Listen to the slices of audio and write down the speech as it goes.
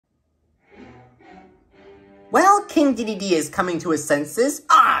Well, King DDD is coming to his senses.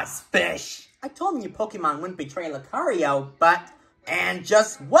 Ah, Spish! I told him you Pokemon wouldn't betray Lucario, but... And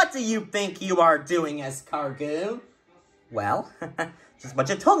just what do you think you are doing, Escargoon? Well, just what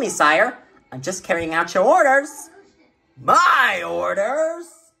you told me, sire. I'm just carrying out your orders. My orders?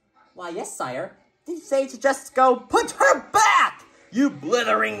 Why, yes, sire. Did you say to just go put her back, you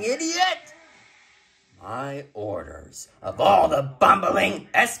blithering idiot? My orders of all the bumbling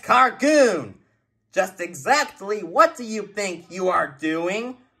Escargoon. Just exactly what do you think you are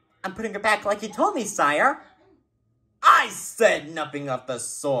doing? I'm putting her back like you told me, sire. I said nothing of the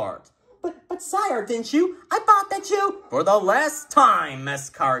sort. But sire, didn't you? I thought that you... For the last time,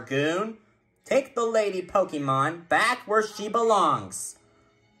 Escargoon, take the lady Pokemon back where she belongs.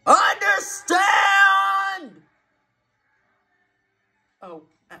 Understand? Oh,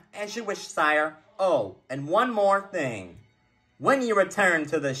 as you wish, sire. Oh, and one more thing. When you return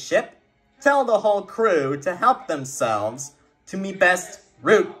to the ship, tell the whole crew to help themselves to me best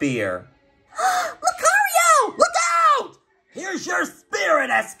root beer. Lucario! Look out! Here's your spirit,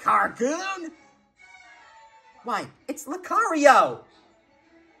 Escargoon! Why, it's Lucario!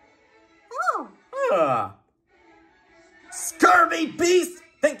 Oh. Scurvy beast!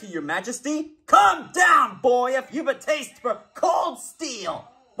 Thank you, your majesty. Calm down, boy, if you've a taste for cold steel.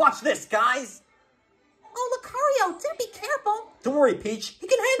 Watch this, guys. Oh, Lucario, do be careful. Don't worry, Peach. You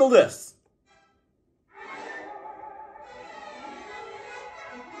can handle this.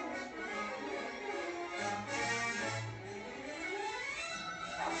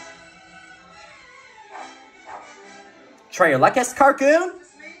 Try your luck, Escargoon?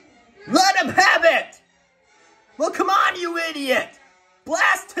 Let him have it! Well, come on, you idiot!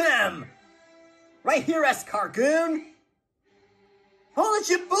 Blast him! Right here, Escargoon! Hold it,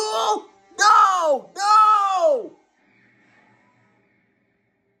 you fool! No! No!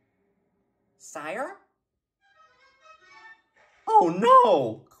 Sire? Oh,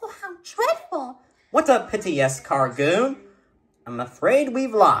 no! Oh, how dreadful! What a pity, Escargoon. I'm afraid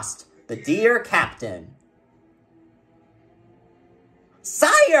we've lost the dear captain.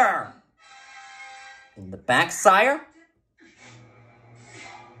 Sire! In the back, sire?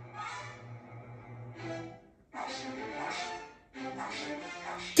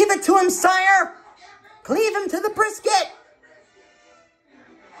 Give it to him, sire! Cleave him to the brisket!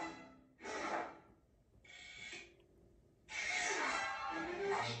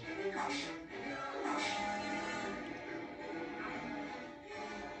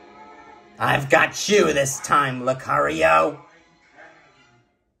 I've got you this time, Lucario!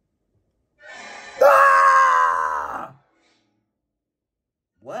 Ah!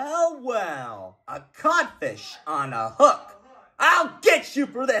 Well, a codfish on a hook. I'll get you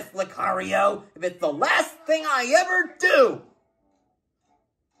for this, Lucario, if it's the last thing I ever do!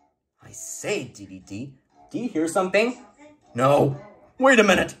 I say, DDD, do you hear something? No. Wait a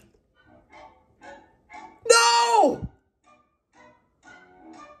minute. No!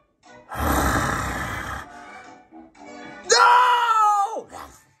 No!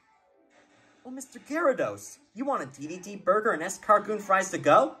 Oh, Mr. Gyarados, you want a DDD burger and Escargoon fries to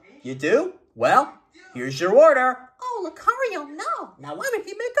go? You do? Well, here's your order. Oh, Lucario, no. Now, why would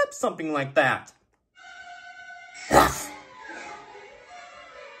he make up something like that?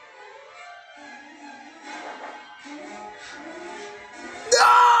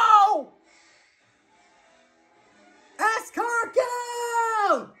 No!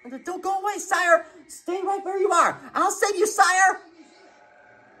 Escargoon! Don't go away, sire. Stay right where you are. I'll save you, sire.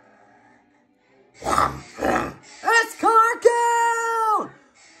 Escargoon!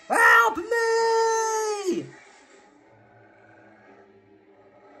 Help me!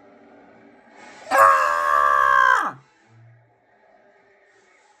 Ah!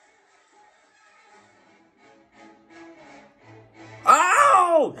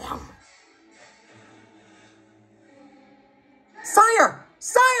 Ow! Sire!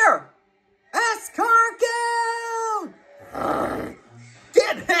 Sire! Escargoon!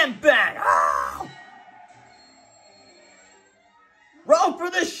 Get him back! Ow! Row for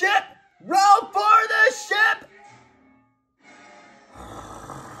the ship! Row for the ship!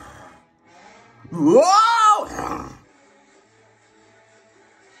 Whoa!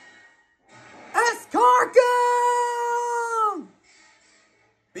 Escargoon!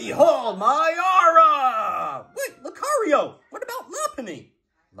 Behold my aura! Wait, Lucario! What about Lopunny?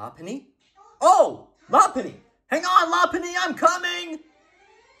 Lopunny? Oh, Lopunny! Hang on, Lopunny, I'm coming!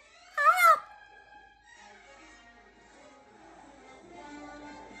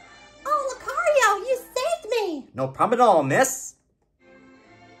 Oh, Lucario, you saved me! No problem at all, miss.